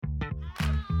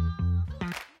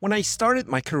When I started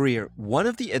my career, one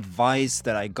of the advice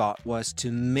that I got was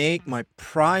to make my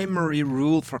primary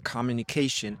rule for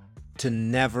communication to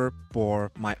never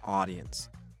bore my audience.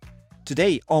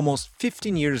 Today, almost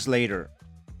 15 years later,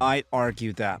 I'd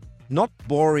argue that not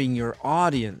boring your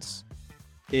audience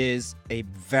is a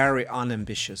very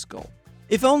unambitious goal.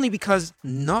 If only because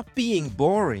not being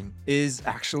boring is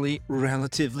actually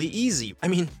relatively easy. I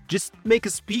mean, just make a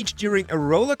speech during a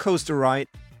roller coaster ride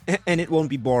and it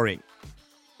won't be boring.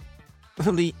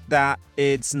 Only that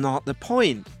it's not the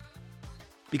point.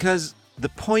 Because the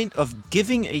point of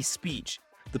giving a speech,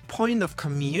 the point of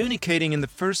communicating in the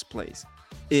first place,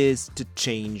 is to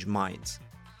change minds.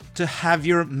 To have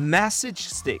your message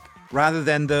stick rather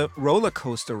than the roller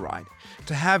coaster ride.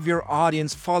 To have your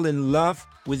audience fall in love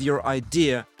with your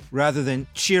idea rather than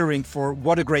cheering for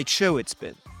what a great show it's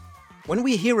been. When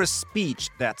we hear a speech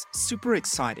that's super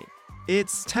exciting,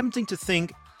 it's tempting to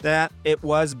think that it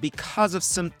was because of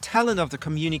some talent of the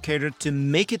communicator to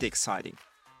make it exciting,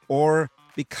 or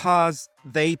because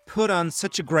they put on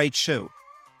such a great show.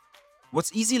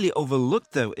 What's easily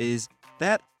overlooked, though, is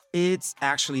that it's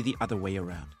actually the other way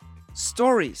around.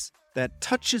 Stories that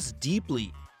touch us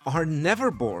deeply are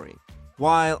never boring,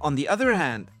 while on the other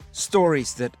hand,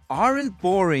 stories that aren't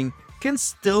boring can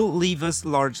still leave us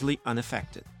largely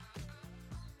unaffected.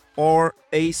 Or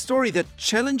a story that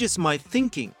challenges my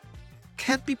thinking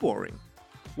can't be boring,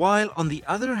 while on the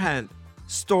other hand,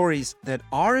 stories that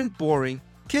aren't boring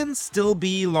can still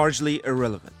be largely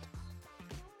irrelevant.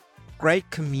 Great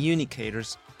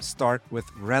communicators start with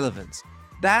relevance.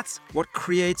 That's what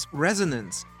creates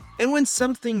resonance. And when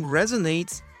something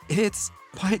resonates, it's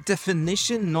by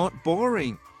definition not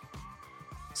boring.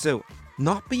 So,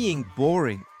 not being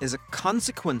boring is a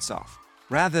consequence of,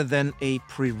 rather than a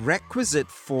prerequisite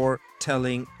for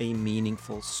telling a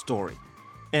meaningful story.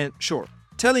 And sure,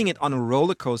 telling it on a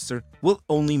roller coaster will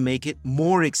only make it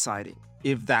more exciting,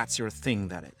 if that's your thing,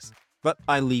 that is. But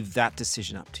I leave that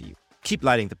decision up to you. Keep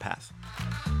lighting the path.